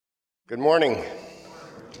Good morning.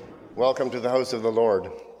 Welcome to the house of the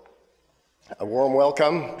Lord. A warm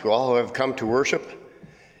welcome to all who have come to worship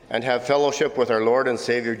and have fellowship with our Lord and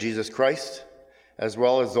Savior Jesus Christ, as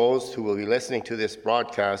well as those who will be listening to this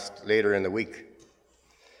broadcast later in the week.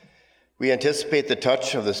 We anticipate the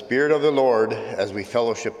touch of the Spirit of the Lord as we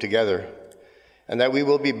fellowship together, and that we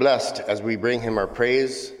will be blessed as we bring him our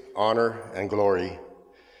praise, honor, and glory.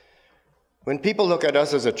 When people look at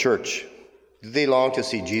us as a church, do they long to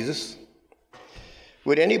see Jesus?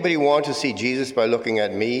 Would anybody want to see Jesus by looking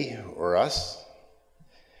at me or us?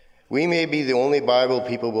 We may be the only Bible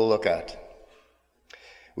people will look at.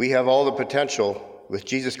 We have all the potential with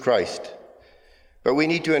Jesus Christ, but we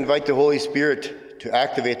need to invite the Holy Spirit to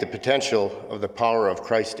activate the potential of the power of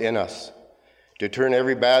Christ in us, to turn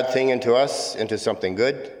every bad thing into us into something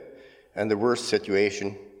good, and the worst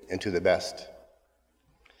situation into the best.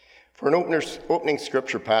 For an opening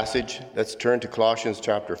scripture passage, let's turn to Colossians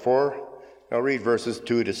chapter 4. I'll read verses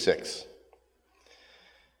 2 to 6.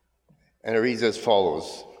 And it reads as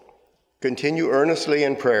follows: Continue earnestly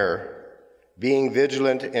in prayer, being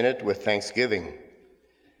vigilant in it with thanksgiving.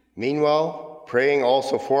 Meanwhile, praying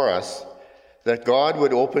also for us, that God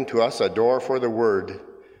would open to us a door for the word,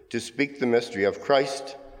 to speak the mystery of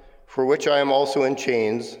Christ, for which I am also in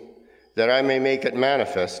chains, that I may make it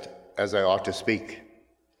manifest as I ought to speak.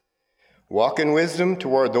 Walk in wisdom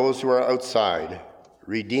toward those who are outside,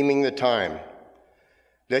 redeeming the time.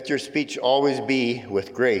 Let your speech always be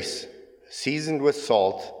with grace, seasoned with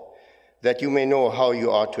salt, that you may know how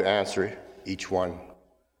you ought to answer each one.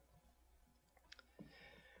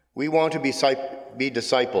 We want to be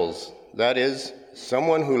disciples, that is,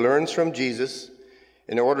 someone who learns from Jesus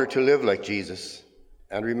in order to live like Jesus.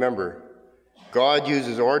 And remember, God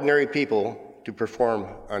uses ordinary people to perform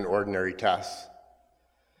unordinary tasks.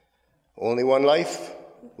 Only one life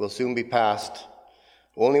will soon be past.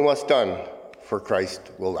 Only what's done for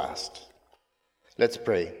Christ will last. Let's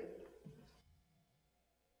pray.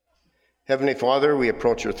 Heavenly Father, we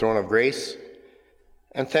approach your throne of grace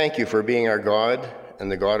and thank you for being our God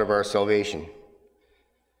and the God of our salvation.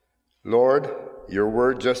 Lord, your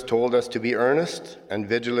word just told us to be earnest and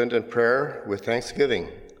vigilant in prayer with thanksgiving,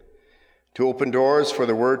 to open doors for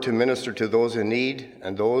the word to minister to those in need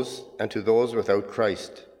and to those without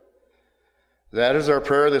Christ. That is our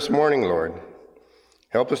prayer this morning, Lord.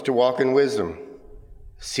 Help us to walk in wisdom,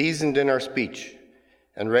 seasoned in our speech,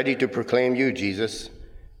 and ready to proclaim you, Jesus,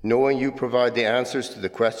 knowing you provide the answers to the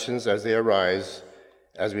questions as they arise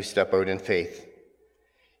as we step out in faith.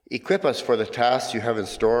 Equip us for the tasks you have in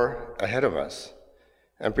store ahead of us,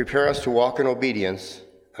 and prepare us to walk in obedience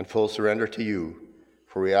and full surrender to you,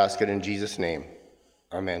 for we ask it in Jesus' name.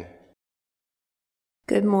 Amen.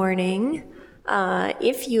 Good morning.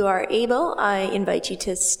 If you are able, I invite you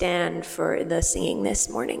to stand for the singing this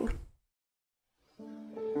morning.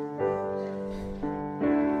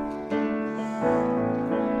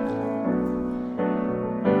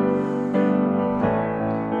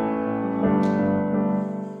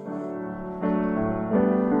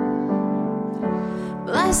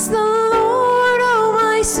 Bless the Lord, oh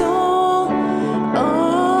my soul,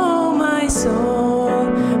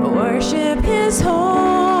 worship his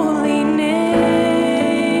holy name.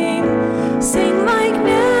 Sing like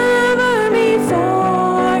never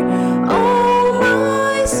before, oh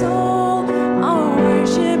my soul, I'll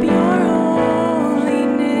worship your holy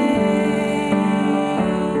name.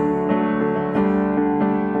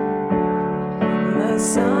 The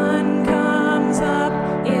sun comes up,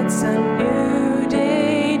 it's a new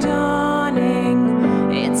day dawning.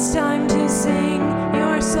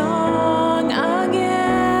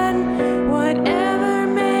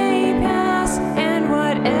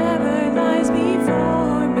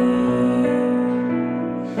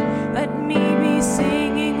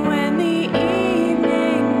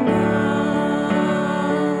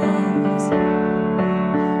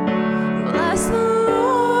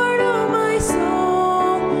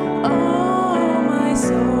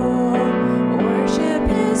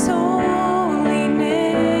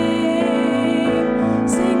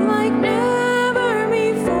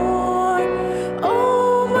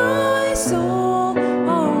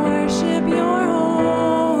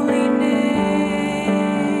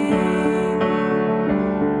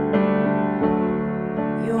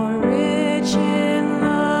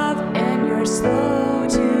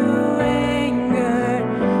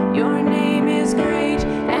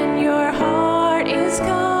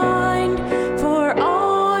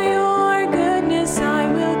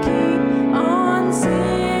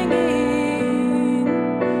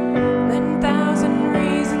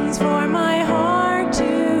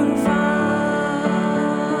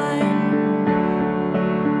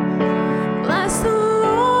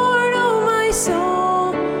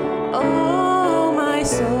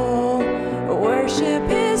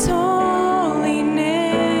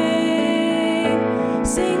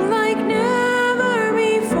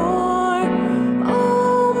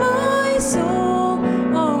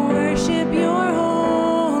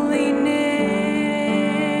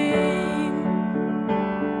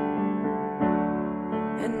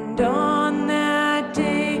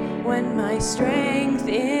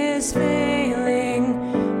 is failing,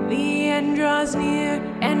 the end draws near,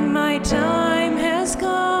 and my time has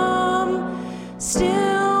come.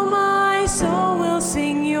 Still my soul will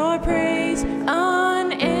sing your praise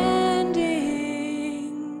unending.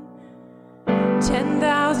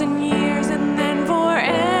 10,000 years and then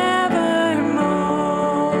forevermore.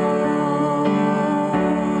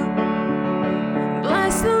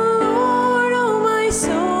 Bless the Lord, oh my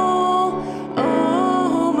soul,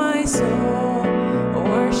 oh my soul.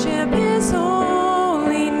 Worship his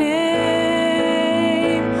holy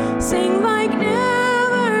name. Sing like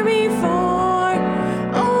never before,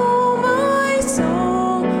 oh my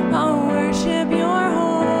soul. I'll worship your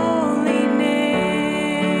holy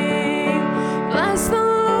name. Bless the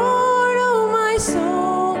Lord, oh my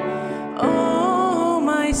soul, oh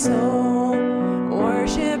my soul.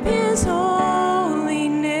 Worship his holy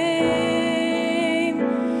name.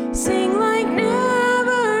 Sing like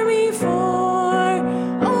never before,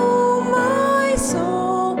 oh my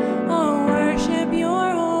soul. I'll worship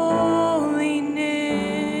your holy name.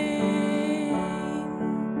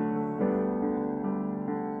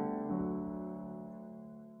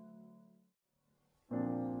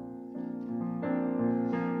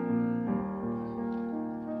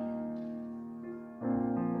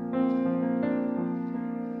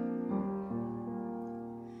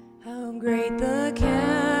 How great the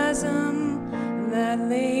chasm that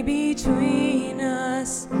lay between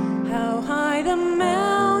us, how high the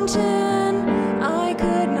mountain I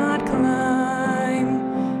could not climb.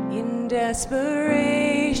 In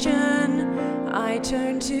desperation, I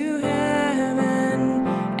turned to heaven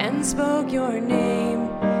and spoke your name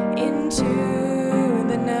into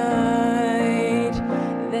the night.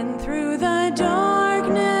 Then through the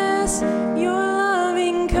darkness, your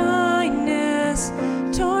loving kindness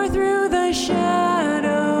tore through the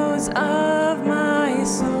shadows of my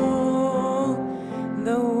soul.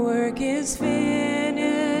 The work is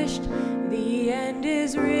finished, the end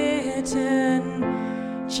is written.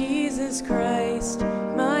 Jesus Christ,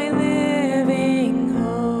 my living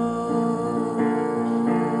hope.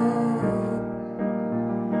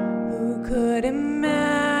 Who could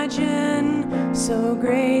imagine so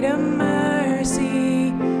great a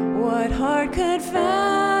mercy? What heart could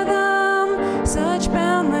fathom such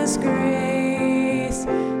boundless grace?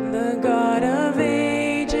 The God of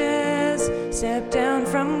ages stepped down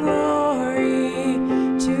from glory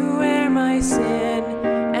to wear my sin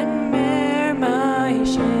and bear my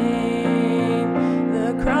shame.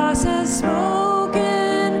 The cross has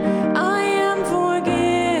spoken, I am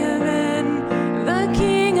forgiven. The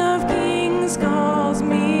King of Kings calls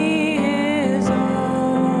me his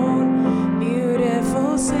own.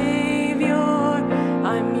 Beautiful Savior,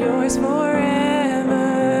 I'm yours forever.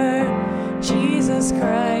 Jesus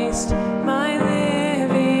Christ, my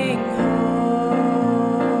living hope.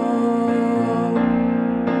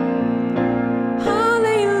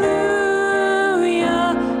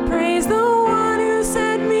 Hallelujah, praise the one who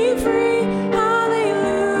set me free.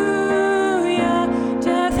 Hallelujah,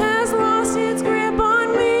 death has lost its grip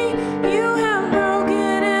on me. You have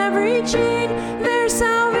broken every chain. There's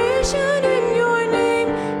salvation in your name,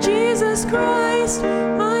 Jesus Christ,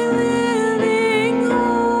 my living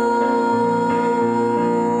hope.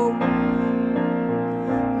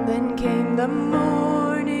 Then came the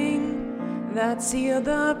morning that sealed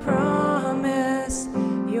the promise.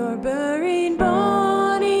 Your buried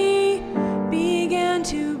body began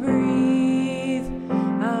to breathe.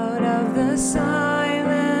 Out of the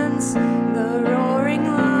silence, the roaring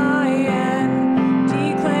lion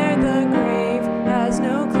declared the grave has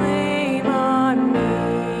no claim on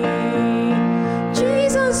me.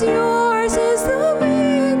 Jesus, yours is the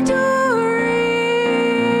victory.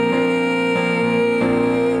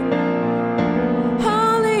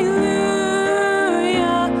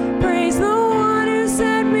 Hallelujah, praise the one who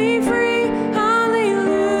set me free.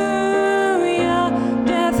 Hallelujah,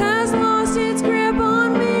 death has lost its grip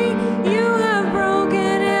on me. You have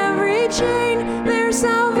broken every chain. There's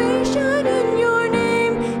salvation in your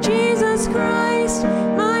name, Jesus Christ,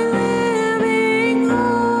 my living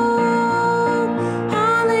hope.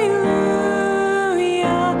 Hallelujah,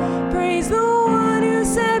 praise the one who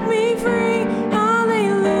set me free.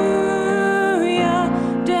 Hallelujah,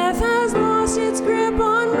 death has lost its grip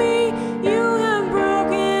on me. You have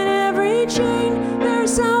broken every chain.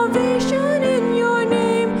 There's salvation in your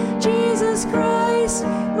name, Jesus Christ,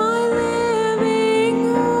 my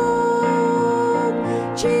living hope.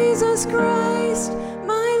 Jesus Christ,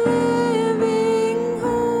 my living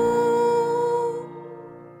hope.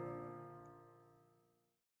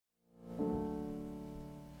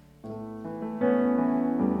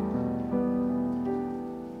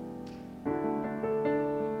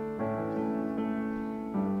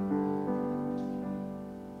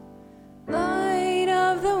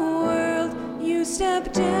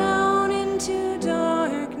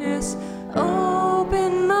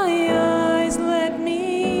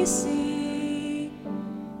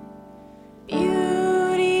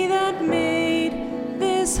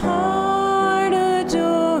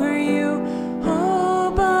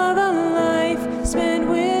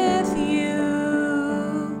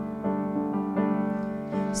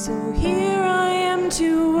 So here I am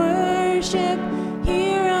to worship,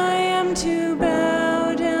 here I am to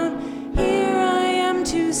bow down, here I am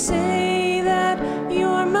to say that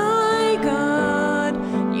you're my God.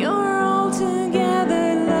 You're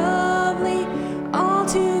altogether lovely,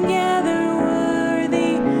 altogether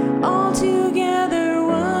worthy, altogether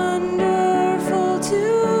wonderful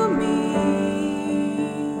to me.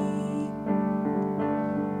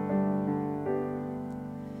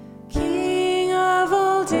 King of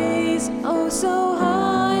all days, oh so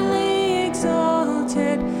highly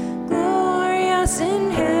exalted, glorious in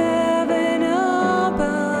heaven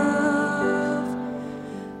above.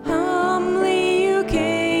 Humbly you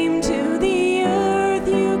came to the earth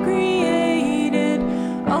you created,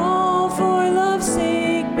 all for love's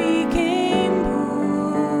sake became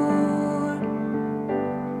poor.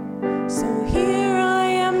 So here I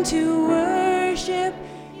am to worship,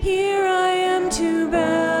 here I am to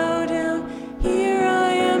bow down, here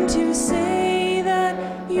I am to say that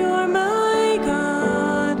you're my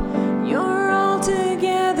God. You're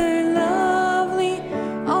altogether lovely,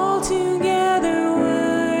 altogether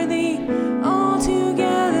worthy,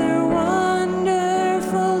 altogether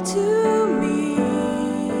wonderful to me.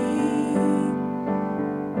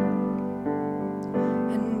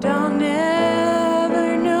 And I'll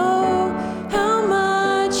never know how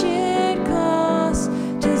much it costs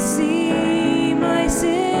to see my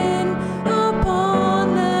sin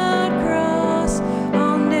upon that cross.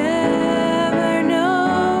 I'll never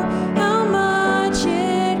know how much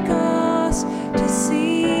it costs to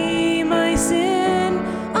see my sin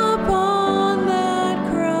upon that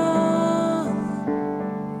cross.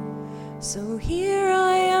 So here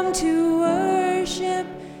I am to worship,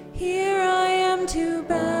 here I am to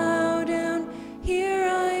bow down, here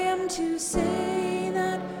I am to say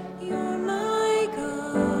that you're my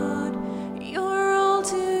God. You're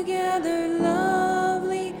altogether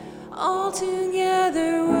lovely,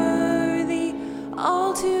 altogether worthy,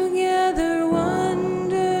 altogether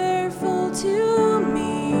wonderful to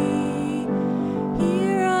me.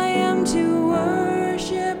 Here I am to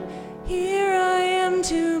worship, here I am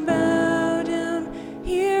to bow down,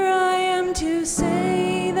 here I am to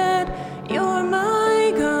say that you're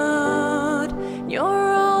my God.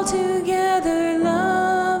 You're altogether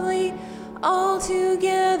lovely,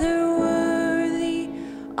 altogether worthy,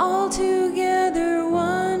 altogether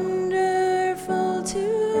wonderful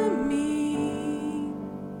to me.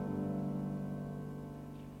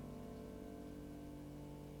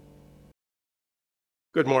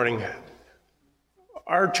 Good morning.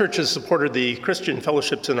 Our church has supported the Christian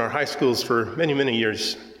fellowships in our high schools for many, many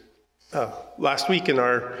years. Last week in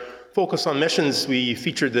our Focus on Missions, we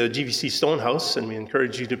featured the GVC Stonehouse, and we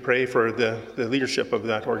encourage you to pray for the leadership of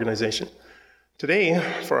that organization. Today,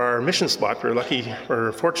 for our mission spot,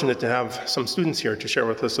 we're fortunate to have some students here to share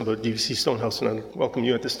with us about GVC Stonehouse, and I welcome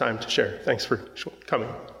you at this time to share. Thanks for coming.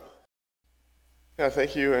 Yeah,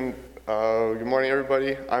 thank you, and good morning,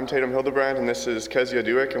 everybody. I'm Tatum Hildebrand, and this is Kezia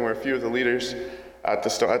Dewick, and we're a few of the leaders at the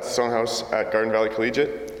Stonehouse at Garden Valley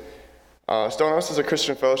Collegiate. Stonehouse is a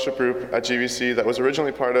Christian fellowship group at GVC that was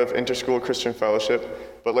originally part of Interschool Christian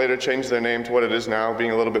Fellowship, but later changed their name to what it is now,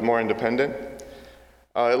 being a little bit more independent.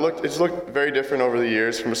 It's looked very different over the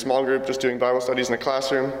years, from a small group just doing Bible studies in the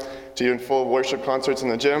classroom to even full worship concerts in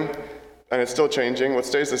the gym, and it's still changing. What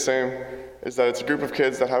stays the same is that it's a group of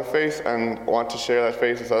kids that have faith and want to share that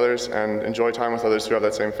faith with others and enjoy time with others who have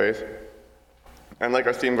that same faith. And like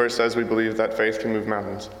our theme verse says, we believe that faith can move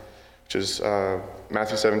mountains, which is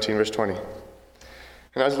Matthew 17, verse 20.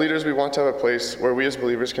 And as leaders, we want to have a place where we as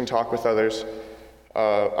believers can talk with others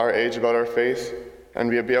our age about our faith, and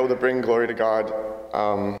be able to bring glory to God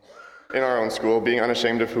in our own school, being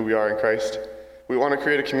unashamed of who we are in Christ. We want to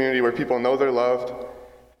create a community where people know they're loved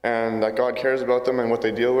and that God cares about them and what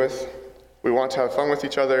they deal with. We want to have fun with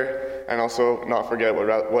each other and also not forget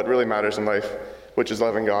what really matters in life, which is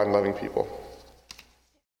loving God and loving people.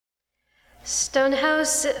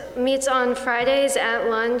 Stonehouse meets on Fridays at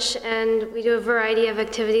lunch, and we do a variety of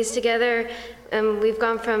activities together. We've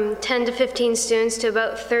gone from 10 to 15 students to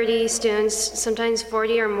about 30 students, sometimes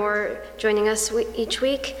 40 or more joining us each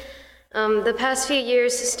week. The past few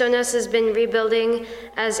years, Stonehouse has been rebuilding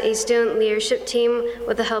as a student leadership team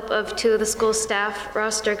with the help of two of the school staff,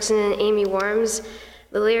 Ross Dirksen and Amy Worms.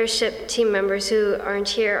 The leadership team members who aren't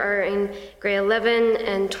here are in grade 11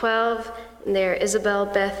 and 12. They're Isabel,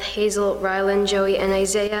 Beth, Hazel, Rylan, Joey, and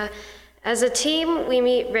Isaiah. As a team, we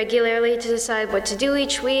meet regularly to decide what to do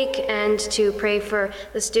each week and to pray for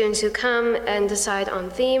the students who come and decide on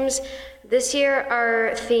themes. This year,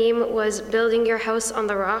 our theme was Building Your House on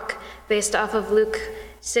the Rock, based off of Luke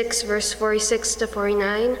 6, verse 46 to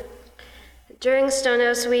 49. During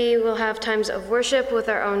Stonehouse, we will have times of worship with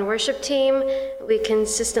our own worship team. We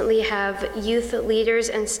consistently have youth leaders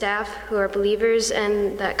and staff who are believers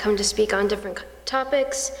and that come to speak on different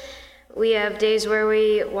topics. We have days where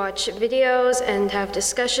we watch videos and have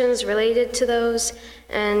discussions related to those,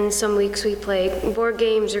 and some weeks we play board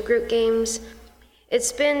games or group games.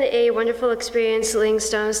 It's been a wonderful experience laying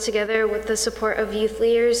Stonehouse together with the support of youth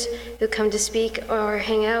leaders who come to speak or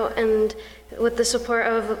hang out, and with the support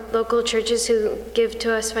of local churches who give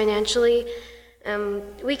to us financially.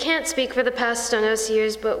 We can't speak for the past Stonehouse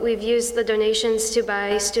years, but we've used the donations to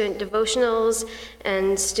buy student devotionals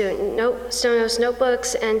and Stonehouse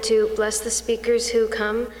notebooks and to bless the speakers who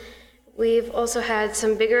come. We've also had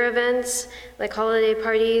some bigger events like holiday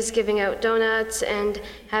parties, giving out donuts, and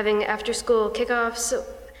having after-school kickoffs,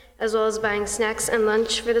 as well as buying snacks and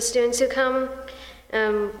lunch for the students who come.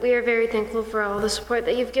 We are very thankful for all the support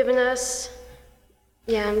that you've given us.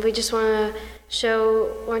 Yeah, and we just want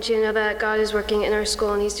you to know that God is working in our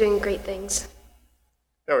school and He's doing great things.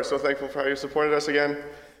 Yeah, we're so thankful for how you supported us again,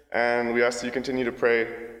 and we ask that you continue to pray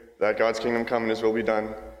that God's kingdom come and His will be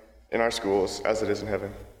done in our schools as it is in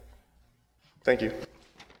heaven. Thank you.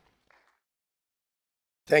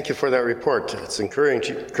 Thank you for that report. It's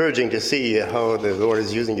encouraging to see how the Lord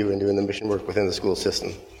is using you and doing the mission work within the school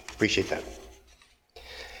system. Appreciate that.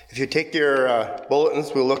 If you take your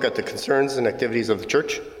bulletins, we'll look at the concerns and activities of the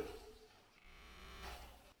church.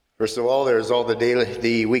 First of all, there's all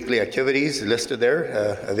the weekly activities listed there.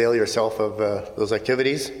 Avail yourself of those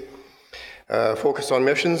activities. Focus on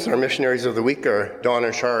missions. Our missionaries of the week are Don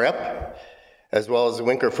and Shar Epp, as well as the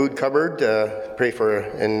Winker Food Cupboard. Pray for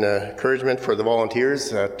encouragement for the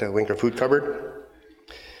volunteers at Winker Food Cupboard.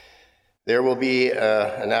 There will be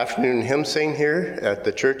an afternoon hymn sing here at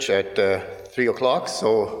the church at 3 o'clock.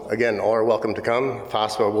 So again, all are welcome to come.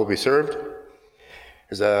 FASFA will be served.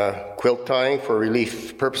 There's a quilt tying for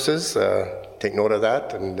relief purposes. Take note of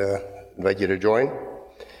that and invite you to join.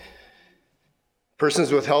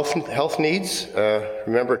 Persons with health needs,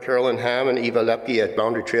 remember Carolyn Ham and Eva Lepke at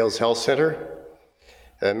Boundary Trails Health Center,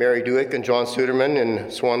 Mary Dewick and John Suderman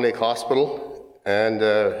in Swan Lake Hospital, and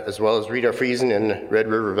as well as Rita Friesen in Red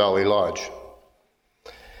River Valley Lodge.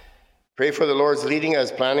 Pray for the Lord's leading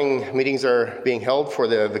as planning meetings are being held for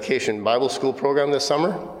the Vacation Bible School program this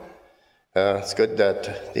summer. It's good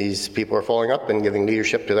that these people are following up and giving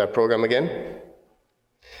leadership to that program again.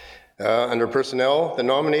 Under personnel, the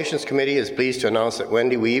nominations committee is pleased to announce that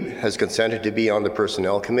Wendy Weeb has consented to be on the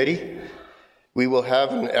personnel committee. We will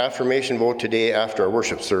have an affirmation vote today after our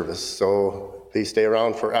worship service, so please stay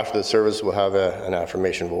around for after the service. We'll have an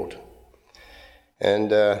affirmation vote.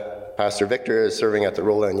 And Pastor Victor is serving at the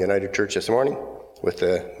Roland United Church this morning with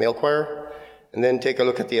the male choir. And then take a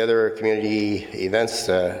look at the other community events,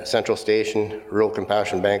 Central Station, Rural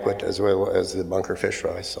Compassion Banquet, as well as the Bunker Fish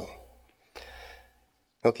Fry. So,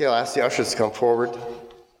 okay, I'll ask the ushers to come forward.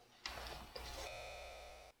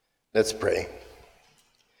 Let's pray.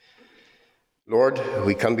 Lord,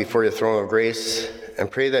 we come before your throne of grace and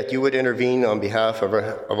pray that you would intervene on behalf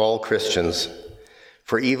of all Christians.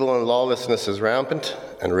 For evil and lawlessness is rampant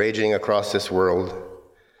and raging across this world.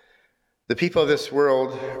 The people of this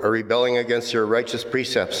world are rebelling against your righteous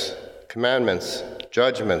precepts, commandments,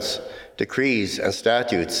 judgments, decrees, and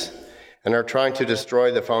statutes, and are trying to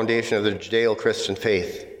destroy the foundation of the Judeo-Christian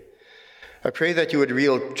faith. I pray that you would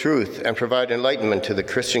reveal truth and provide enlightenment to the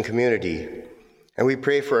Christian community, and we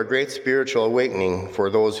pray for a great spiritual awakening for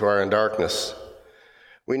those who are in darkness.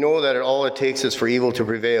 We know that all it takes is for evil to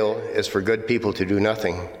prevail is for good people to do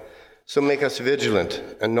nothing. So make us vigilant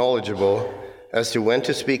and knowledgeable as to when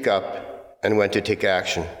to speak up and when to take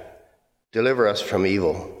action. Deliver us from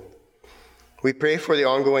evil. We pray for the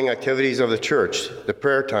ongoing activities of the church, the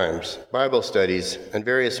prayer times, Bible studies, and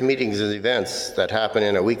various meetings and events that happen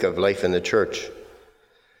in a week of life in the church.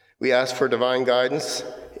 We ask for divine guidance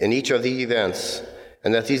in each of the events,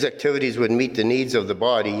 and that these activities would meet the needs of the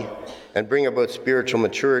body and bring about spiritual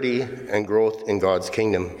maturity and growth in God's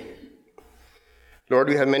kingdom. Lord,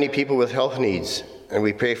 we have many people with health needs, and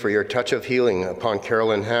we pray for your touch of healing upon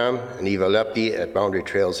Carolyn Ham and Eva Lepke at Boundary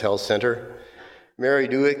Trails Health Center, Mary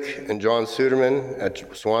Dewick and John Suderman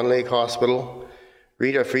at Swan Lake Hospital,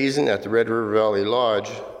 Rita Friesen at the Red River Valley Lodge,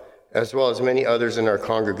 as well as many others in our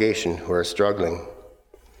congregation who are struggling.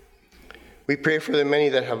 We pray for the many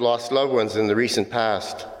that have lost loved ones in the recent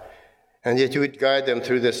past, and that you would guide them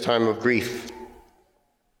through this time of grief.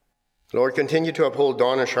 Lord, continue to uphold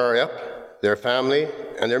Don and Shar Epp, their family,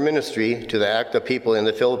 and their ministry to the ACTA people in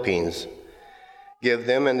the Philippines. Give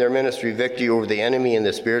them and their ministry victory over the enemy in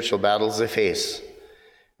the spiritual battles they face.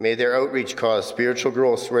 May their outreach cause spiritual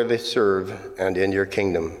growth where they serve and in your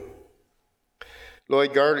kingdom.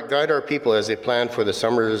 Lord, guide our people as they plan for this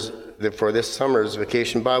summer's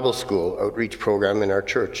Vacation Bible School outreach program in our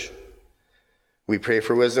church. We pray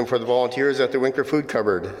for wisdom for the volunteers at the Winkler Food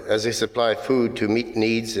Cupboard as they supply food to meet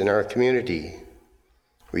needs in our community.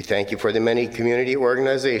 We thank you for the many community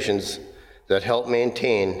organizations that help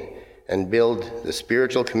maintain and build the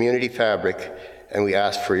spiritual community fabric, and we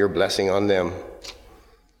ask for your blessing on them.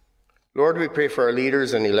 Lord, we pray for our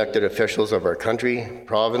leaders and elected officials of our country,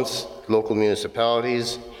 province, local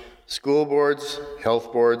municipalities, school boards,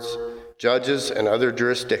 health boards, judges, and other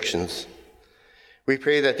jurisdictions. We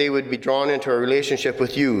pray that they would be drawn into a relationship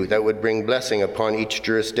with you that would bring blessing upon each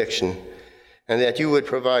jurisdiction, and that you would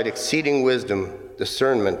provide exceeding wisdom,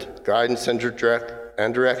 discernment, guidance, and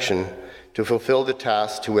direction to fulfill the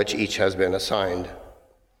tasks to which each has been assigned.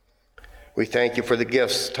 We thank you for the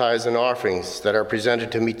gifts, tithes, and offerings that are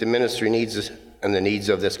presented to meet the ministry needs and the needs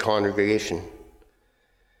of this congregation.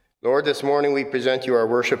 Lord, this morning we present you our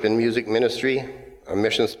worship and music ministry, a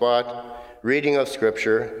mission spot, reading of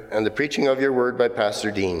Scripture, and the preaching of your word by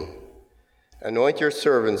Pastor Dean. Anoint your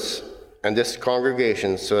servants and this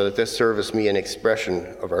congregation so that this service be an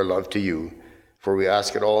expression of our love to you. For we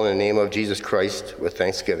ask it all in the name of Jesus Christ with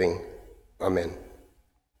thanksgiving. Amen.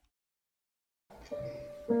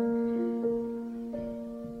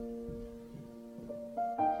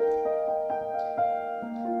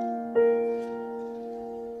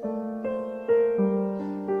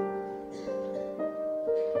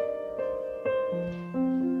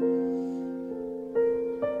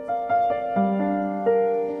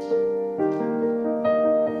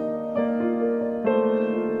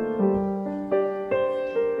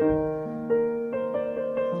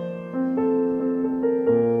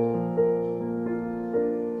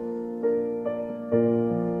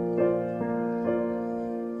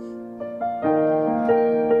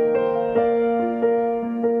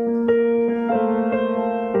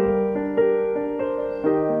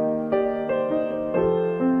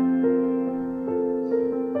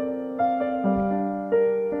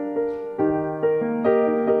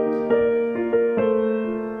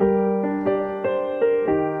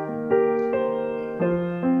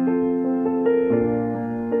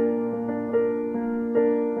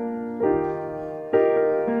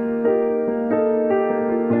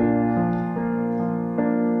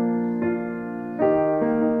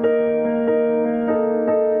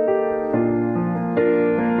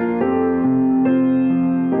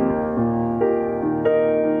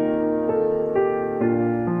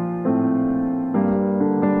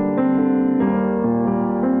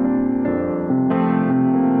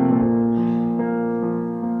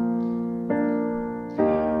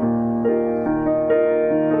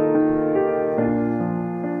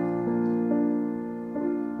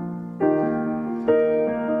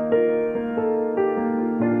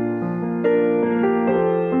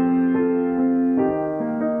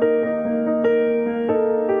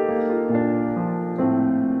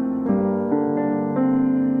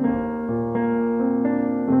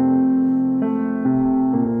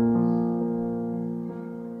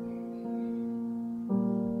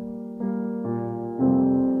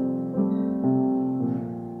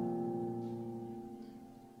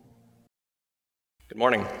 Good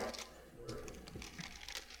morning.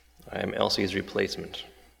 I am Elsie's replacement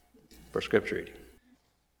for scripture reading.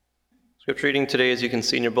 Scripture reading today, as you can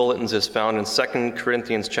see in your bulletins, is found in 2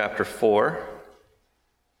 Corinthians chapter 4,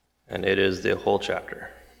 and it is the whole chapter.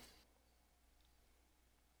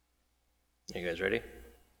 You guys ready?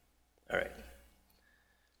 All right.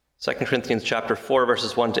 2 Corinthians chapter 4,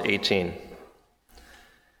 verses 1 to 18.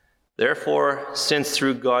 Therefore, since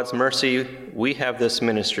through God's mercy we have this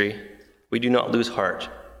ministry, we do not lose heart.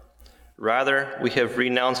 Rather, we have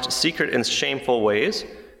renounced secret and shameful ways.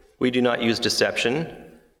 We do not use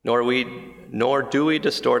deception, nor do we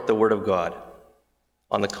distort the word of God.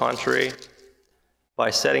 On the contrary, by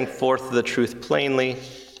setting forth the truth plainly,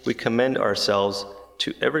 we commend ourselves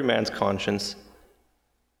to every man's conscience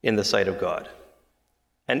in the sight of God.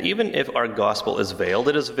 And even if our gospel is veiled,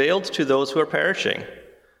 it is veiled to those who are perishing.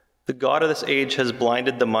 The God of this age has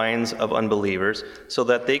blinded the minds of unbelievers so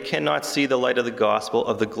that they cannot see the light of the gospel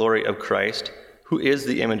of the glory of Christ, who is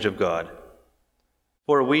the image of God.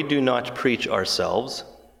 For we do not preach ourselves,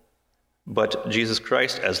 but Jesus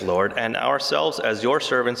Christ as Lord, and ourselves as your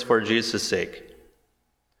servants for Jesus' sake.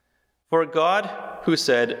 For God, who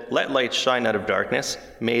said, "Let light shine out of darkness,"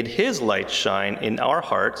 made his light shine in our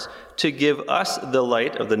hearts to give us the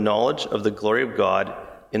light of the knowledge of the glory of God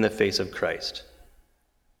in the face of Christ.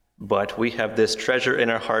 But we have this treasure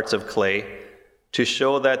in our hearts of clay to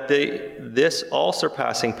show that this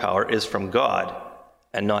all-surpassing power is from God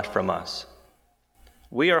and not from us.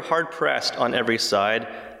 We are hard-pressed on every side,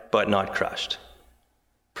 but not crushed.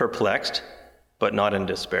 Perplexed, but not in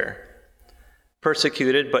despair.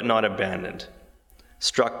 Persecuted, but not abandoned.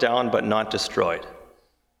 Struck down, but not destroyed.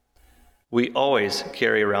 We always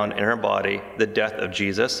carry around in our body the death of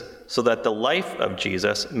Jesus, so that the life of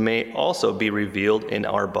Jesus may also be revealed in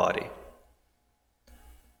our body.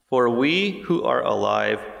 For we who are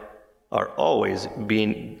alive are always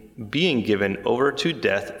being given over to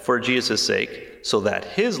death for Jesus' sake, so that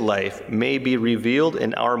his life may be revealed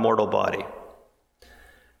in our mortal body.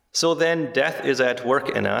 So then death is at work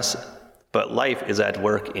in us, but life is at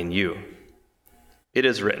work in you. It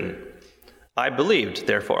is written, I believed,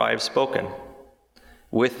 therefore I have spoken.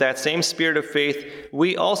 With that same spirit of faith,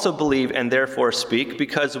 we also believe and therefore speak,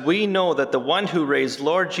 because we know that the one who raised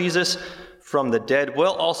Lord Jesus from the dead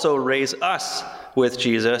will also raise us with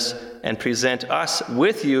Jesus and present us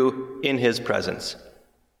with you in his presence.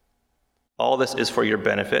 All this is for your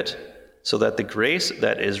benefit, so that the grace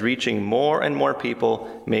that is reaching more and more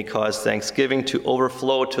people may cause thanksgiving to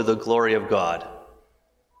overflow to the glory of God.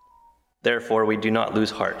 Therefore, we do not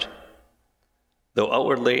lose heart. Though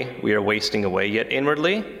outwardly we are wasting away, yet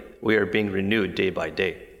inwardly we are being renewed day by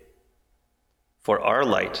day. For our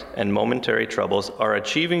light and momentary troubles are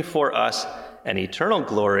achieving for us an eternal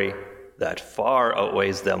glory that far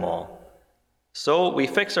outweighs them all. So we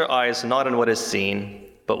fix our eyes not on what is seen,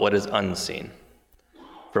 but what is unseen.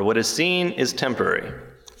 For what is seen is temporary,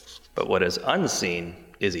 but what is unseen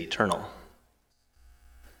is eternal.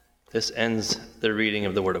 This ends the reading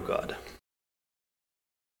of the Word of God.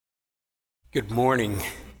 Good morning.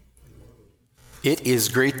 It is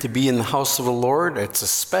great to be in the house of the Lord. It's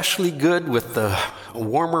especially good with the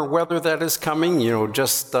warmer weather that is coming.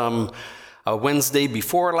 Just Wednesday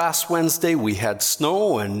before last Wednesday, we had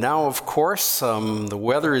snow, and now, of course, the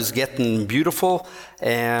weather is getting beautiful.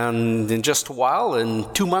 And in just a while,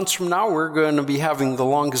 in 2 months from now, we're going to be having the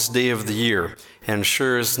longest day of the year. And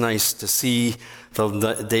sure is nice to see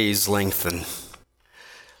the days lengthen.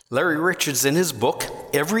 Larry Richards, in his book,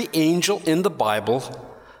 Every Angel in the Bible,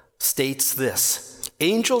 states this: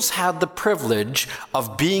 angels had the privilege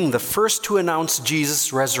of being the first to announce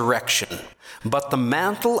Jesus' resurrection, but the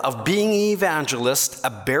mantle of being an evangelist, a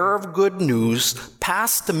bearer of good news,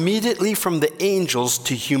 passed immediately from the angels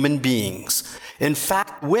to human beings. In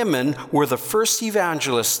fact, women were the first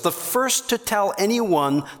evangelists, the first to tell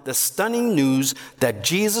anyone the stunning news that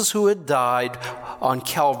Jesus, who had died on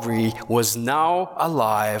Calvary, was now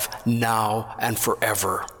alive, now and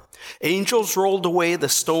forever. Angels rolled away the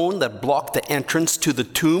stone that blocked the entrance to the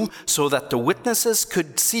tomb so that the witnesses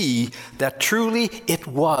could see that truly it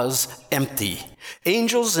was empty.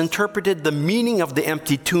 Angels interpreted the meaning of the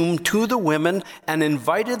empty tomb to the women and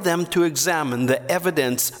invited them to examine the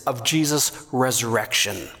evidence of Jesus'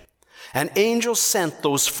 resurrection. And angels sent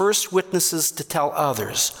those first witnesses to tell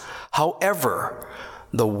others. However,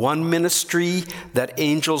 the one ministry that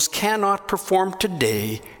angels cannot perform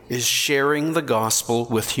today is sharing the gospel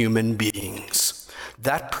with human beings.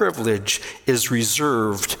 That privilege is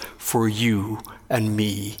reserved for you and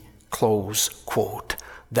me, close quote.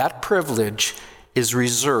 That privilege is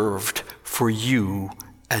reserved for you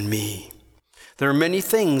and me. There are many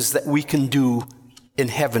things that we can do in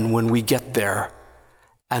heaven when we get there,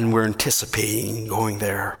 and we're anticipating going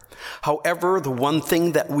there. However, the one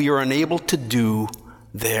thing that we are unable to do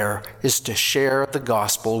there is to share the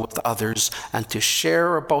gospel with others and to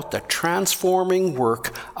share about the transforming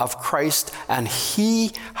work of Christ and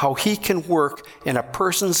how he can work in a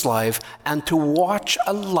person's life, and to watch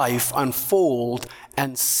a life unfold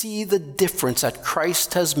and see the difference that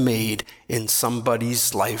Christ has made in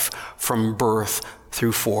somebody's life from birth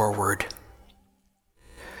through forward.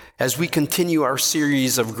 As we continue our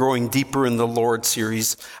series of Growing Deeper in the Lord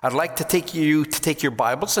series, I'd like to take you to take your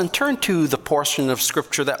Bibles and turn to the portion of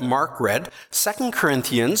Scripture that Mark read, 2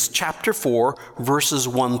 Corinthians chapter 4, verses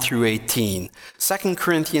 1 through 18. 2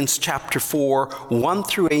 Corinthians chapter 4, 1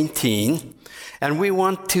 through 18. And we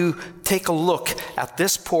want to take a look at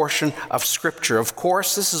this portion of Scripture. Of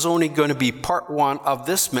course, this is only going to be part one of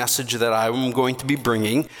this message that I'm going to be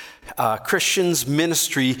bringing. Christians'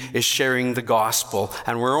 ministry is sharing the gospel,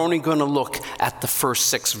 and we're only going to look at the first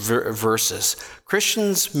 6 verses.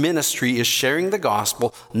 Christians' ministry is sharing the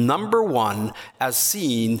gospel, number 1, as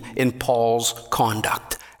seen in Paul's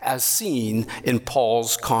conduct. As seen in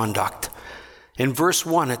Paul's conduct. In verse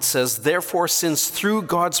 1, it says, "Therefore, since through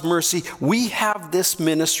God's mercy we have this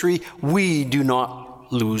ministry, we do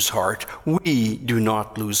not lose heart." We do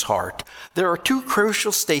not lose heart. There are 2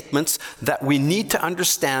 crucial statements that we need to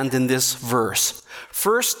understand in this verse.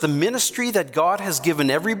 First, the ministry that God has given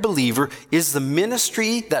every believer is the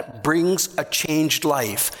ministry that brings a changed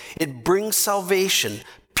life. It brings salvation,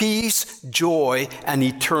 peace, joy, and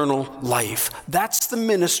eternal life. That's the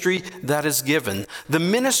ministry that is given. The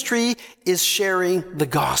ministry is sharing the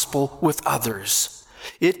gospel with others.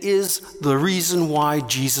 It is the reason why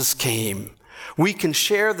Jesus came. We can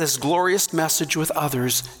share this glorious message with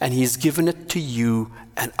others, and he's given it to you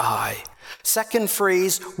and I. Second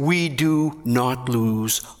phrase, we do not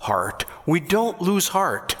lose heart. We don't lose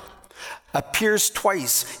heart. Appears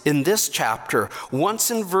twice in this chapter, once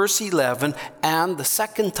in verse 11 and the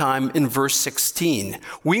second time in verse 16.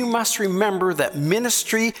 We must remember that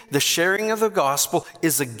ministry, the sharing of the gospel,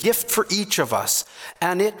 is a gift for each of us,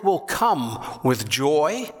 and it will come with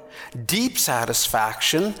joy, deep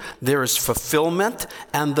satisfaction, there is fulfillment,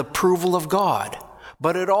 and the approval of God.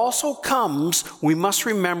 But it also comes, we must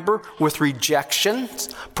remember, with rejection,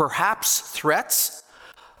 perhaps threats,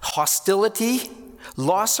 hostility,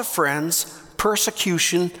 loss of friends,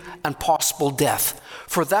 persecution, and possible death.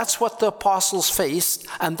 For that's what the apostles faced,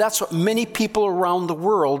 and that's what many people around the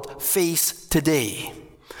world face today.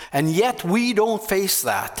 And yet we don't face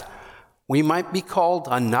that. We might be called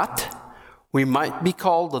a nut. We might be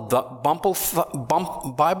called a Bible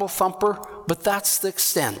thumper, but that's the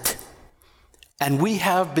extent. And we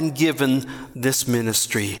have been given this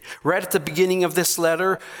ministry. Right at the beginning of this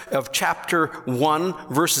letter of chapter 1,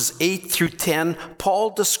 verses 8 through 10, Paul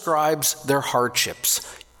describes their hardships.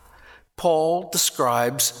 Paul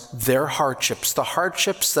describes their hardships, the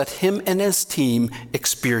hardships that him and his team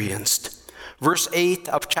experienced. Verse 8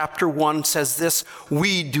 of chapter 1 says this,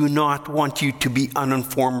 "We do not want you to be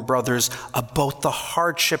uninformed, brothers, about the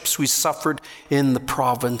hardships we suffered in the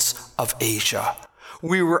province of Asia.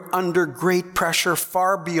 We were under great pressure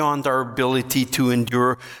far beyond our ability to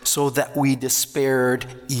endure, so that we despaired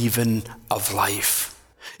even of life.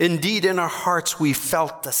 Indeed, in our hearts we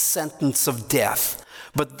felt the sentence of death.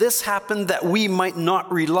 But this happened that we might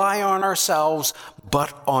not rely on ourselves,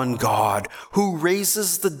 but on God, who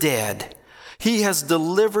raises the dead. He has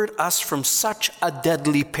delivered us from such a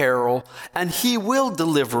deadly peril, and he will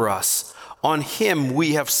deliver us. On him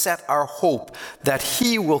we have set our hope that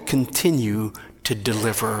he will continue to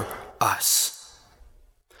deliver us."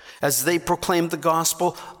 As they proclaimed the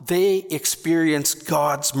gospel, they experienced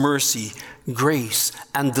God's mercy, grace,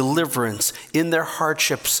 and deliverance in their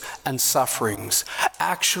hardships and sufferings.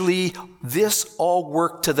 Actually, this all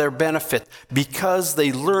worked to their benefit because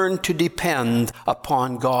they learned to depend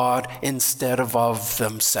upon God instead of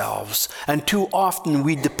themselves. And too often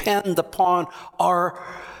we depend upon our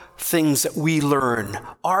things that we learn,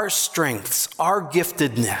 our strengths, our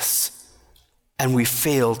giftedness, and we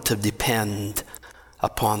fail to depend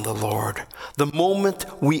upon the Lord. The moment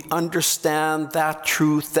we understand that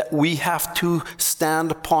truth, that we have to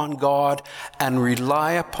stand upon God and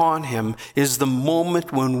rely upon him, is the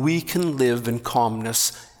moment when we can live in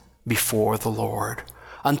calmness before the Lord.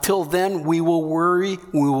 Until then, we will worry,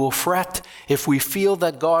 we will fret. If we feel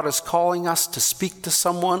that God is calling us to speak to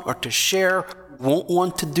someone or to share, won't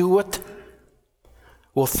want to do it,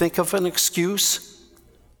 we'll think of an excuse.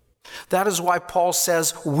 That is why Paul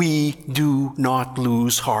says we do not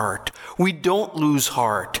lose heart. We don't lose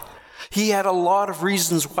heart. He had a lot of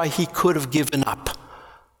reasons why he could have given up.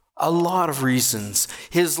 A lot of reasons.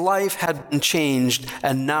 His life had been changed,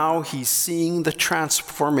 and now he's seeing the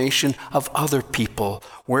transformation of other people,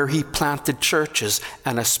 where he planted churches,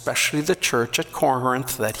 and especially the church at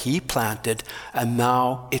Corinth that he planted, and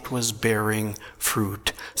now it was bearing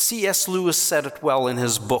fruit. C.S. Lewis said it well in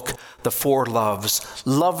his book, The Four Loves.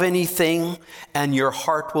 Love anything, and your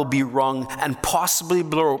heart will be wrung and possibly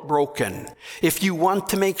broken. If you want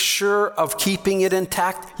to make sure of keeping it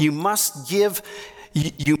intact, you must give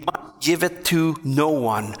it to no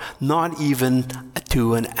one, not even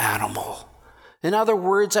to an animal. In other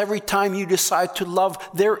words, every time you decide to love,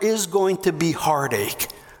 there is going to be heartache.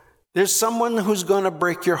 There's someone who's going to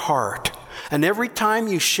break your heart. And every time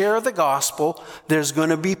you share the gospel, there's going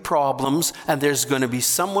to be problems, and there's going to be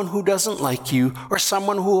someone who doesn't like you, or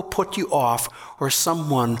someone who will put you off, or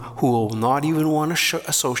someone who will not even want to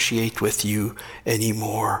associate with you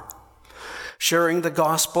anymore. Sharing the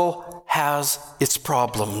gospel has its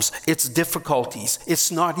problems, its difficulties.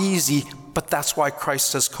 It's not easy, but that's why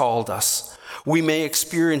Christ has called us. We may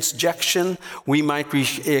experience rejection. We might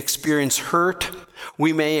experience hurt.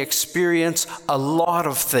 We may experience a lot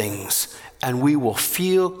of things, and we will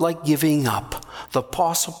feel like giving up. The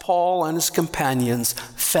Apostle Paul and his companions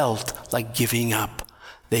felt like giving up.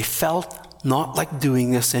 They felt not like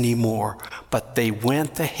doing this anymore, but they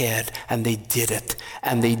went ahead and they did it.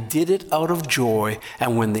 And they did it out of joy.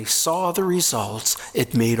 And when they saw the results,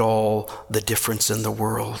 it made all the difference in the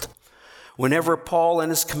world. Whenever Paul and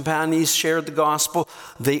his companions shared the gospel,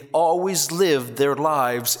 they always lived their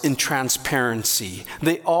lives in transparency.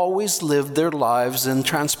 They always lived their lives in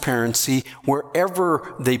transparency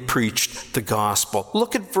wherever they preached the gospel.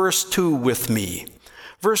 Look at verse 2 with me.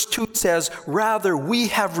 Verse 2 says, "Rather, we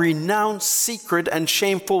have renounced secret and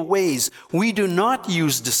shameful ways. We do not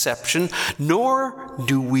use deception, nor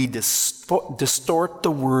do we distort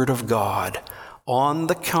the word of God. On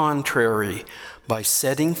the contrary, by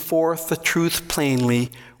setting forth the truth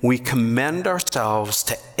plainly, we commend ourselves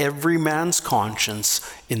to every man's conscience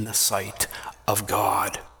in the sight of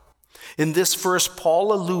God." In this verse,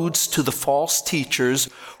 Paul alludes to the false teachers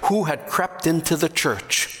who had crept into the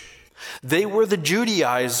church. They were the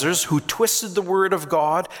Judaizers who twisted the word of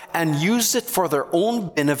God and used it for their own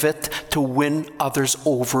benefit to win others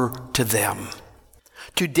over to them.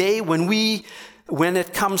 Today, when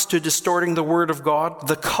it comes to distorting the word of God,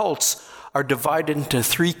 the cults are divided into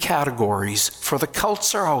three categories. For the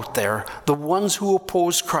cults are out there, the ones who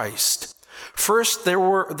oppose Christ. First,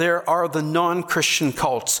 there are the non-Christian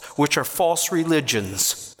cults, which are false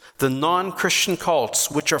religions. The non-Christian cults,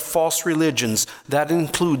 which are false religions, that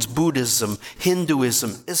includes Buddhism,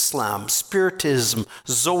 Hinduism, Islam, Spiritism,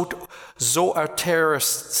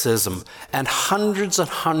 Zoroastrianism, and hundreds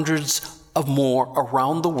of more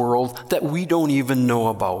around the world that we don't even know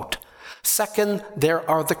about. Second, there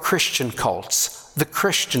are the Christian cults,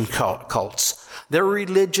 Their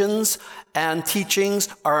religions and teachings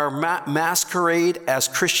are masquerade as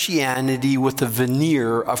Christianity with a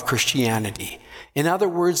veneer of Christianity. In other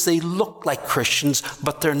words, they look like Christians,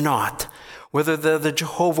 but they're not. Whether they're the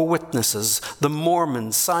Jehovah's Witnesses, the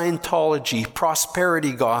Mormons, Scientology,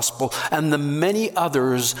 Prosperity Gospel, and the many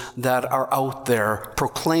others that are out there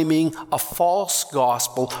proclaiming a false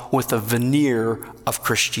gospel with a veneer of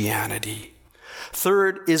Christianity.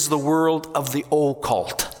 Third is the world of the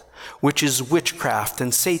occult, which is witchcraft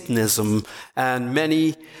and Satanism and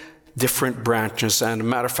many different branches. And a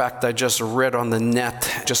matter of fact, I just read on the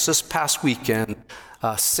net just this past weekend,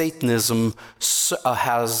 Satanism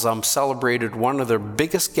has celebrated one of their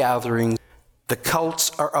biggest gatherings. The cults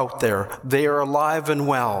are out there. They are alive and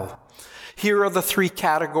well. Here are the three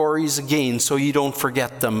categories again, so you don't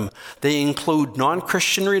forget them. They include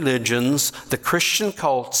non-Christian religions, the Christian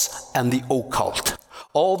cults, and the occult.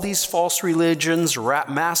 All these false religions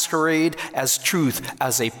masquerade as truth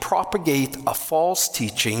as they propagate a false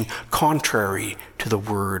teaching contrary to the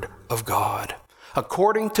Word of God.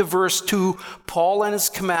 According to verse 2, Paul and his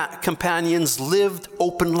companions lived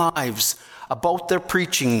open lives about their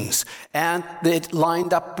preachings, and they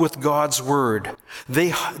lined up with God's Word.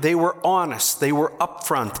 They were honest, they were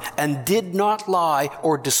upfront, and did not lie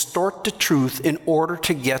or distort the truth in order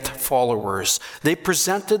to get followers. They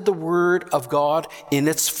presented the Word of God in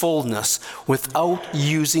its fullness without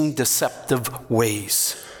using deceptive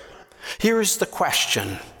ways. Here is the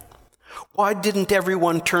question. Why didn't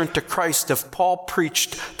everyone turn to Christ if Paul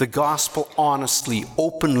preached the gospel honestly,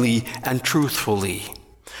 openly, and truthfully?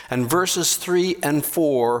 And verses 3 and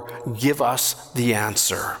 4 give us the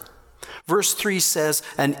answer. Verse 3 says,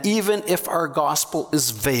 "And even if our gospel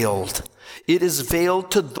is veiled, it is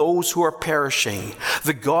veiled to those who are perishing.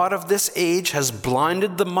 The God of this age has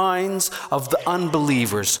blinded the minds of the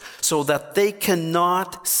unbelievers so that they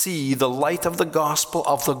cannot see the light of the gospel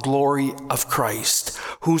of the glory of Christ,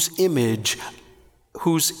 who is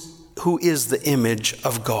the image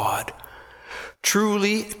of God."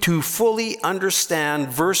 Truly, to fully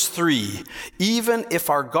understand verse 3, even if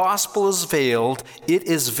our gospel is veiled, it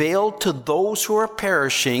is veiled to those who are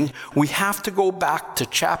perishing. We have to go back to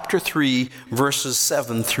chapter 3, verses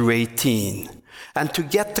 7 through 18, and to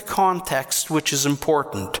get the context, which is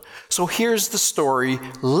important. So here's the story.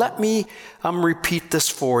 Let me repeat this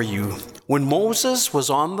for you. When Moses was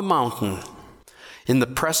on the mountain, in the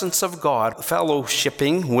presence of God,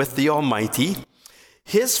 fellowshipping with the Almighty,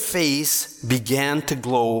 his face began to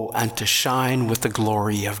glow and to shine with the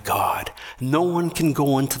glory of God. No one can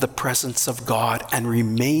go into the presence of God and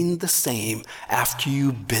remain the same after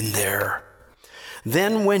you've been there.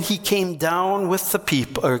 Then when he came down with the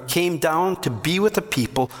people, or came down to be with the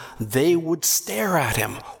people, they would stare at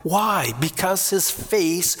him. Why? Because his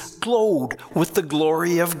face glowed with the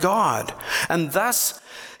glory of God. And thus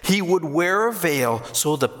he would wear a veil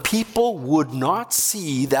so the people would not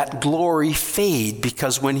see that glory fade,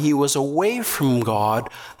 because when he was away from God,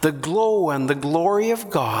 the glow and the glory of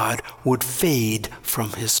God would fade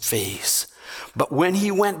from his face. But when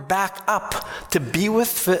he went back up to be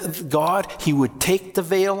with God, he would take the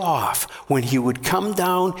veil off. When he would come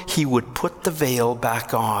down, he would put the veil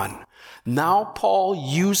back on. Now Paul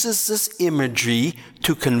uses this imagery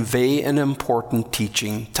to convey an important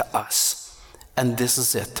teaching to us. And this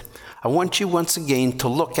is it. I want you once again to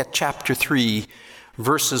look at chapter 3,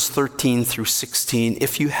 verses 13 through 16,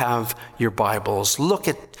 if you have your Bibles. Look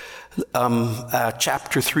at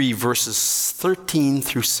chapter 3, verses 13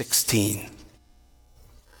 through 16.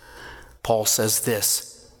 Paul says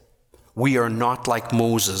this: "We are not like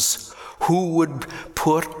Moses, who would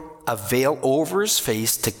put a veil over his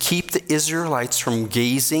face to keep the Israelites from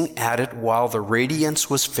gazing at it while the radiance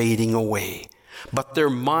was fading away. But their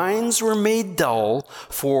minds were made dull,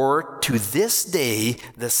 for to this day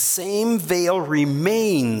the same veil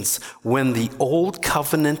remains when the old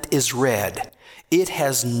covenant is read. It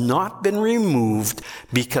has not been removed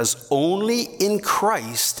because only in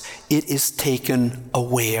Christ it is taken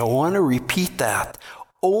away." I want to repeat that.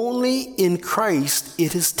 Only in Christ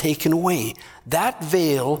it is taken away. That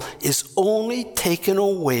veil is only taken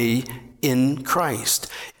away in Christ.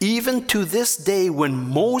 Even to this day, when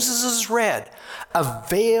Moses is read, a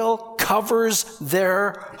veil covers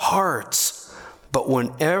their hearts. But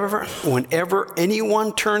whenever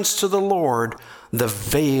anyone turns to the Lord, the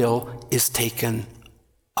veil is taken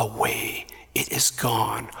away. It is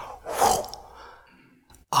gone. Whew.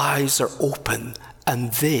 Eyes are open,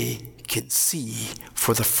 and they can see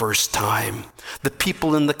for the first time. The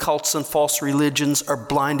people in the cults and false religions are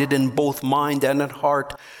blinded in both mind and in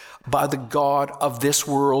heart by the god of this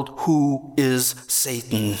world, who is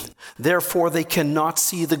Satan. Therefore, they cannot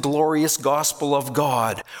see the glorious gospel of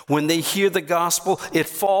God. When they hear the gospel, it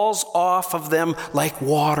falls off of them like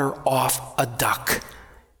water off a duck.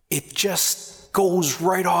 It just goes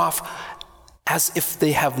right off as if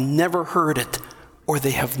they have never heard it or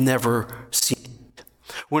they have never seen it.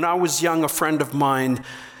 When I was young, a friend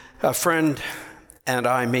and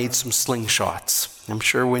I made some slingshots. I'm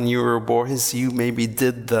sure when you were boys, you maybe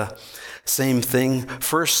did the same thing.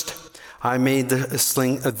 First, I made the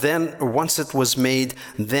sling. Then, once it was made,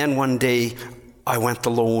 then one day I went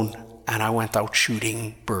alone and I went out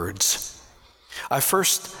shooting birds. I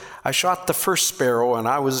shot the first sparrow, and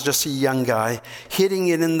I was just a young guy, hitting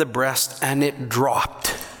it in the breast, and it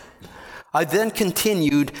dropped. I then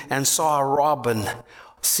continued and saw a robin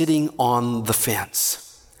sitting on the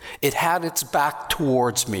fence. It had its back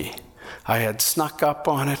towards me. I had snuck up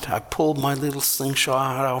on it. I pulled my little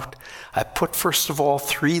slingshot out. I put, first of all,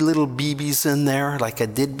 3 little BBs in there like I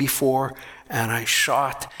did before, and I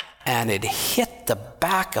shot, and it hit the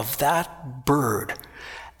back of that bird.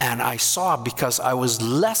 And I saw, because I was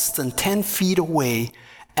less than 10 feet away,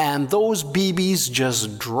 and those BBs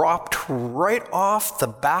just dropped right off the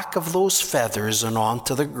back of those feathers and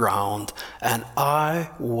onto the ground, and I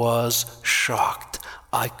was shocked.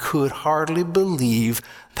 I could hardly believe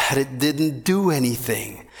that it didn't do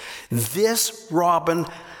anything. This robin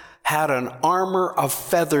had an armor of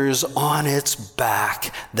feathers on its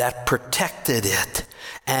back that protected it,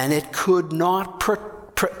 and it could not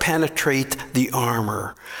penetrate the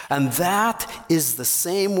armor. And that is the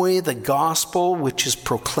same way the gospel which is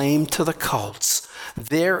proclaimed to the cults.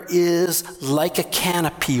 There is like a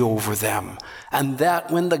canopy over them, and that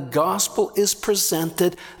when the gospel is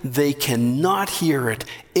presented, they cannot hear it.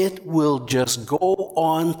 It will just go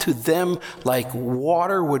on to them like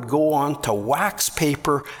water would go on to wax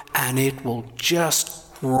paper, and it will just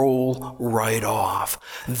roll right off.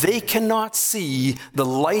 They cannot see the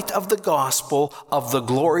light of the gospel of the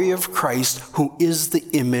glory of Christ, who is the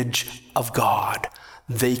image of God.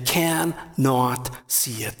 They cannot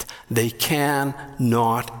see it. They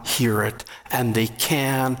cannot hear it, and they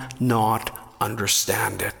cannot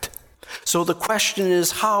understand it. So the question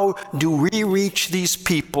is, how do we reach these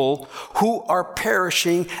people who are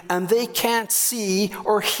perishing and they can't see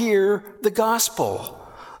or hear the gospel?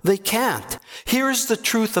 They can't. Here's the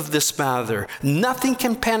truth of this matter. Nothing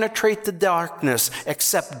can penetrate the darkness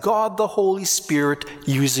except God the Holy Spirit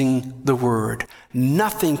using the Word.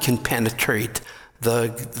 Nothing can penetrate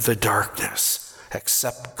the darkness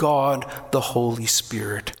except God the Holy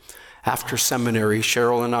Spirit. After seminary,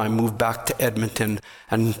 Cheryl and I moved back to Edmonton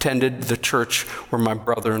and attended the church where my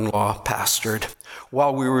brother-in-law pastored.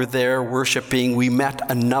 While we were there worshiping, we met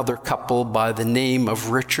another couple by the name of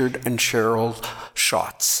Richard and Cheryl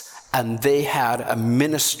Schatz, and they had a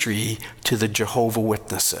ministry to the Jehovah's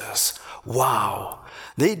Witnesses. Wow!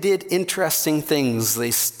 They did interesting things.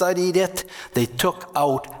 They studied it. They took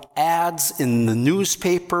out ads in the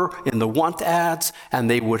newspaper, in the want ads, and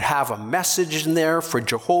they would have a message in there for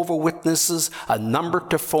Jehovah's Witnesses, a number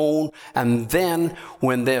to phone, and then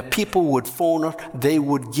when the people would phone it, they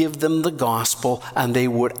would give them the gospel, and they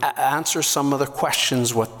would answer some of the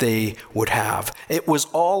questions what they would have. It was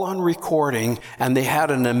all on recording, and they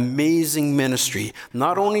had an amazing ministry.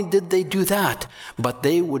 Not only did they do that, but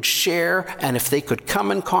they would share, and if they could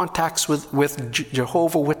come in contact with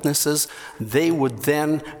Jehovah's Witnesses, they would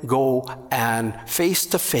then go and face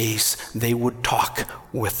to face, they would talk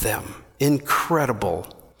with them. Incredible.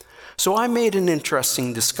 So I made an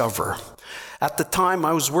interesting discovery. At the time,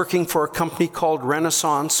 I was working for a company called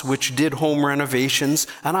Renaissance, which did home renovations,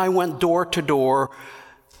 and I went door to door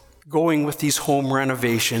going with these home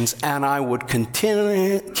renovations, and I would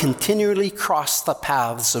continually cross the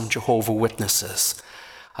paths of Jehovah's Witnesses.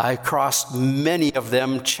 I crossed many of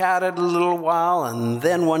them, chatted a little while, and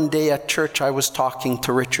then one day at church I was talking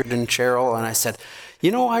to Richard and Cheryl, and I said,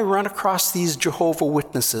 I run across these Jehovah's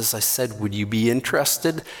Witnesses. I said, would you be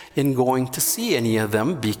interested in going to see any of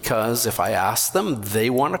them? Because if I ask them, they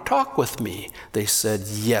want to talk with me. They said,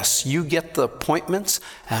 yes, you get the appointments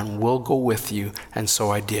and we'll go with you. And so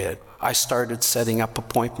I did. I started setting up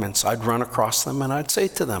appointments. I'd run across them and I'd say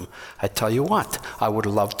to them, I tell you what, I would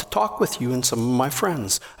love to talk with you and some of my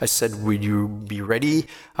friends. I said, would you be ready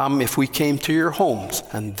if we came to your homes?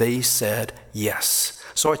 And they said, yes.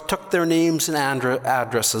 So I took their names and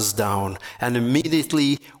addresses down, and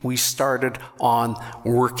immediately we started on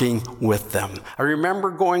working with them. I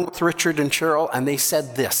remember going with Richard and Cheryl, and they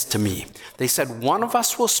said this to me. They said, one of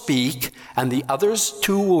us will speak, and the others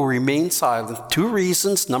two will remain silent. 2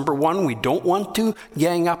 reasons. Number 1, we don't want to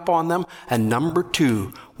gang up on them. And number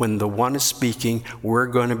 2, when the one is speaking, we're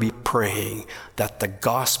going to be praying that the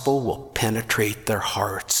gospel will penetrate their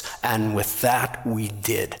hearts. And with that, we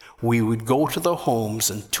did. We would go to the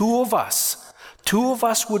homes, and two of us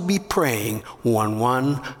would be praying when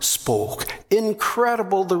one spoke.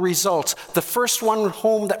 Incredible, the results. The first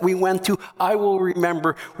home that we went to, I will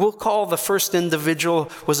remember, we'll call the first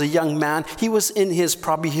individual was a young man. He was in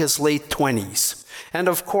probably his late 20s. And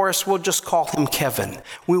of course, we'll just call him Kevin.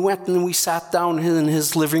 We went and we sat down in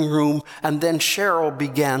his living room, and then Cheryl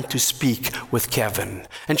began to speak with Kevin.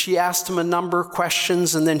 And she asked him a number of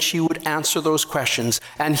questions, and then she would answer those questions.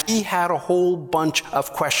 And he had a whole bunch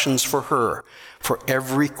of questions for her. For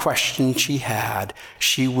every question she had,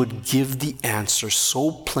 she would give the answer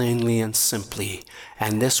so plainly and simply.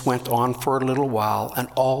 And this went on for a little while, and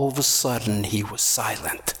all of a sudden he was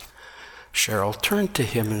silent. Cheryl turned to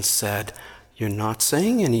him and said, you're not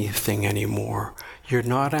saying anything anymore. You're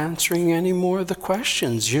not answering any more of the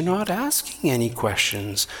questions. You're not asking any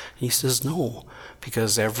questions. He says, no,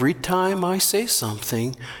 because every time I say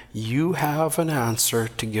something, you have an answer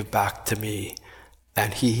to give back to me.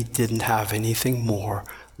 And he didn't have anything more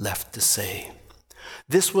left to say.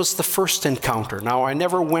 This was the first encounter. Now, I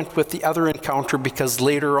never went with the other encounter because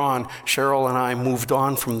later on, Cheryl and I moved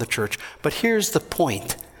on from the church. But here's the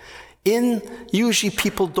point. Usually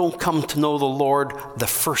people don't come to know the Lord the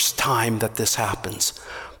first time that this happens.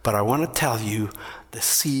 But I want to tell you, the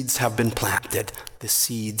seeds have been planted. The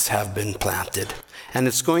seeds have been planted. And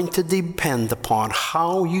it's going to depend upon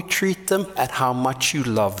how you treat them and how much you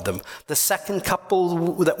love them. The second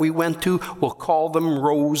couple that we went to, we'll call them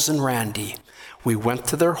Rose and Randy. We went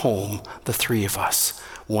to their home, the 3 of us.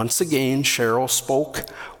 Once again, Cheryl spoke.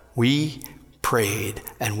 We prayed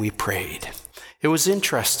and we prayed. It was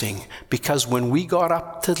interesting because when we got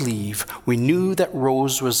up to leave, we knew that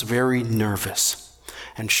Rose was very nervous.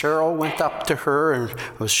 And Cheryl went up to her and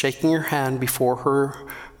was shaking her hand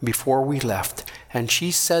before we left. And she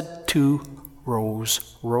said to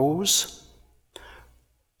Rose, Rose,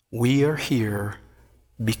 we are here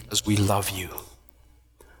because we love you.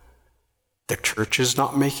 The church is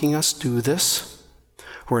not making us do this.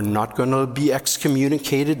 We're not going to be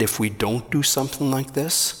excommunicated if we don't do something like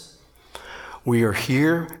this. We are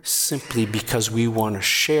here simply because we want to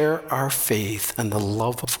share our faith and the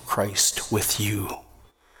love of Christ with you.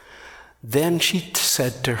 Then Cheryl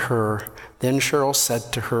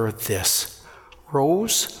said to her this,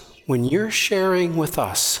 Rose, when you're sharing with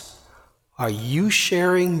us, are you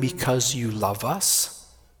sharing because you love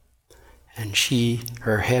us? And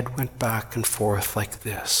her head went back and forth like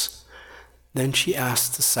this. Then she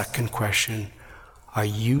asked the second question, are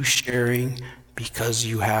you sharing because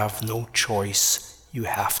you have no choice, you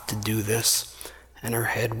have to do this? And her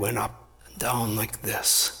head went up and down like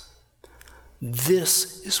this.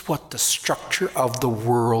 This is what the structure of the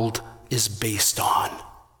world is based on.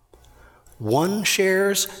 One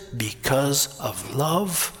shares because of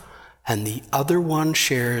love, and the other one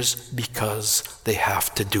shares because they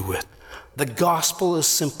have to do it. The gospel is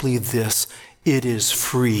simply this: it is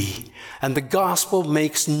free. And the gospel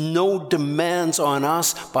makes no demands on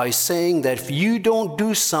us by saying that if you don't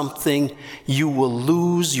do something, you will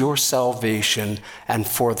lose your salvation. And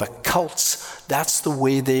for the cults, that's the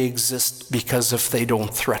way they exist, because if they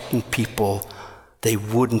don't threaten people, they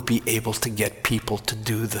wouldn't be able to get people to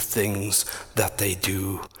do the things that they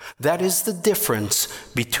do. That is the difference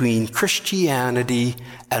between Christianity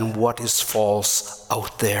and what is false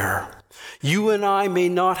out there. You and I may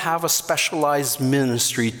not have a specialized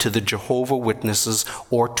ministry to the Jehovah's Witnesses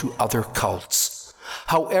or to other cults.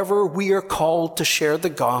 However, we are called to share the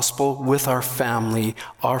gospel with our family,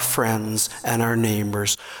 our friends, and our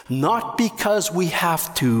neighbors, not because we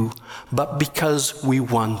have to, but because we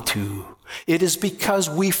want to. It is because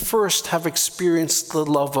we first have experienced the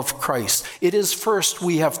love of Christ. It is first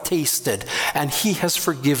we have tasted, and He has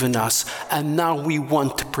forgiven us, and now we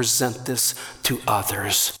want to present this to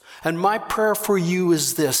others. And my prayer for you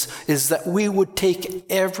is this, is that we would take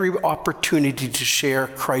every opportunity to share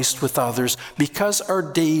Christ with others, because our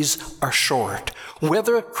days are short.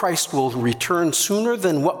 Whether Christ will return sooner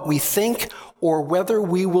than what we think, or whether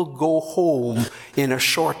we will go home in a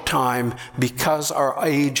short time because our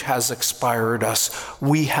age has expired us,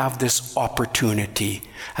 we have this opportunity.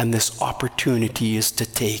 And this opportunity is to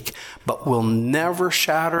take. But we'll never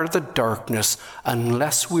shatter the darkness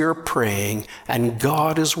unless we are praying and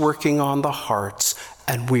God is working on the hearts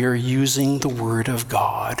and we are using the Word of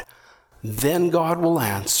God. Then God will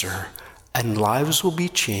answer and lives will be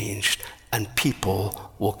changed and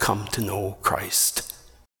people will come to know Christ.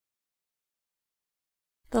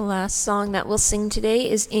 The last song that we'll sing today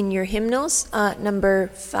is in your hymnals, number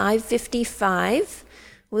 555.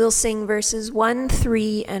 We'll sing verses 1,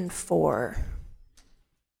 3, and 4.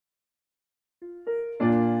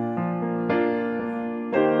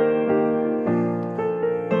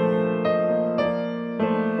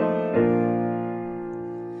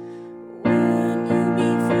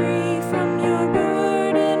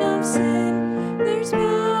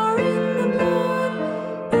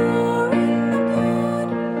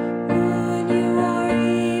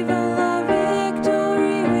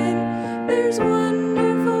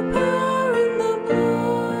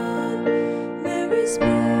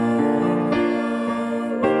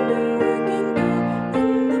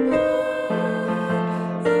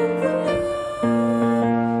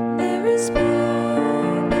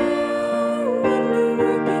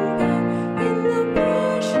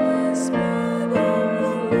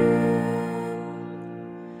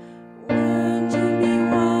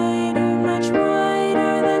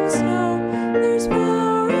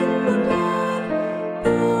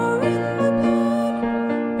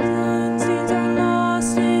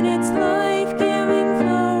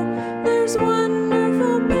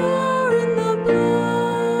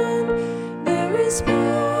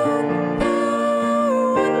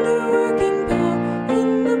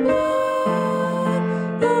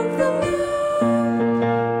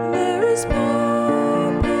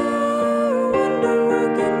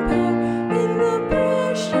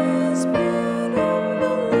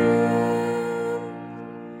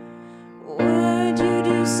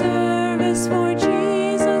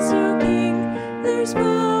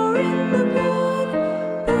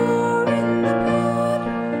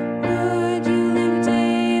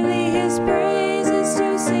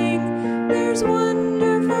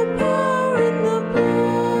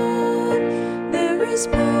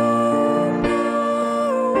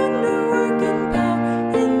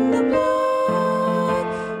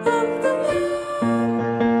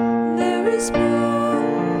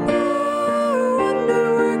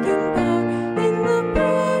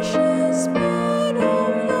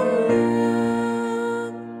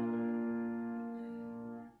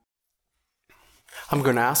 I'm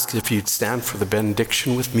going to ask if you'd stand for the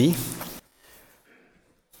benediction with me.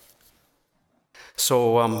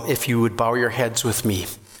 So if you would bow your heads with me.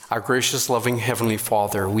 Our gracious, loving Heavenly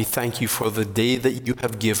Father, we thank you for the day that you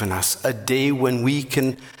have given us, a day when we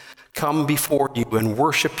can come before you and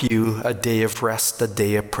worship you, a day of rest, a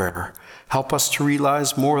day of prayer. Help us to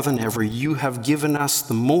realize more than ever you have given us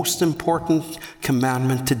the most important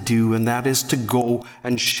commandment to do, and that is to go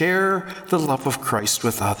and share the love of Christ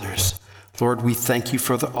with others. Lord, we thank you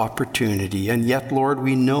for the opportunity, and yet, Lord,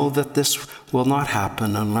 we know that this will not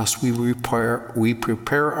happen unless we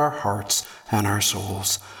prepare our hearts and our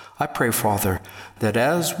souls. I pray, Father, that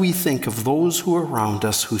as we think of those who are around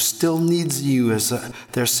us who still needs you as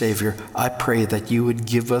their Savior, I pray that you would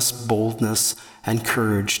give us boldness and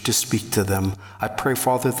courage to speak to them. I pray,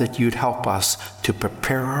 Father, that you'd help us to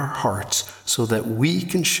prepare our hearts so that we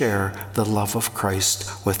can share the love of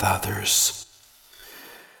Christ with others.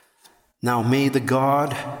 Now may the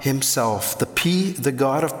God himself, the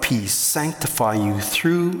God of peace, sanctify you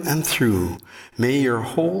through and through. May your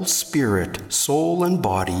whole spirit, soul, and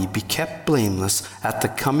body be kept blameless at the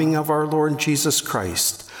coming of our Lord Jesus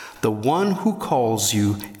Christ. The one who calls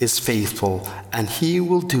you is faithful, and he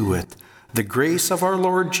will do it. The grace of our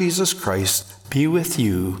Lord Jesus Christ be with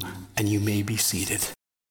you, and you may be seated.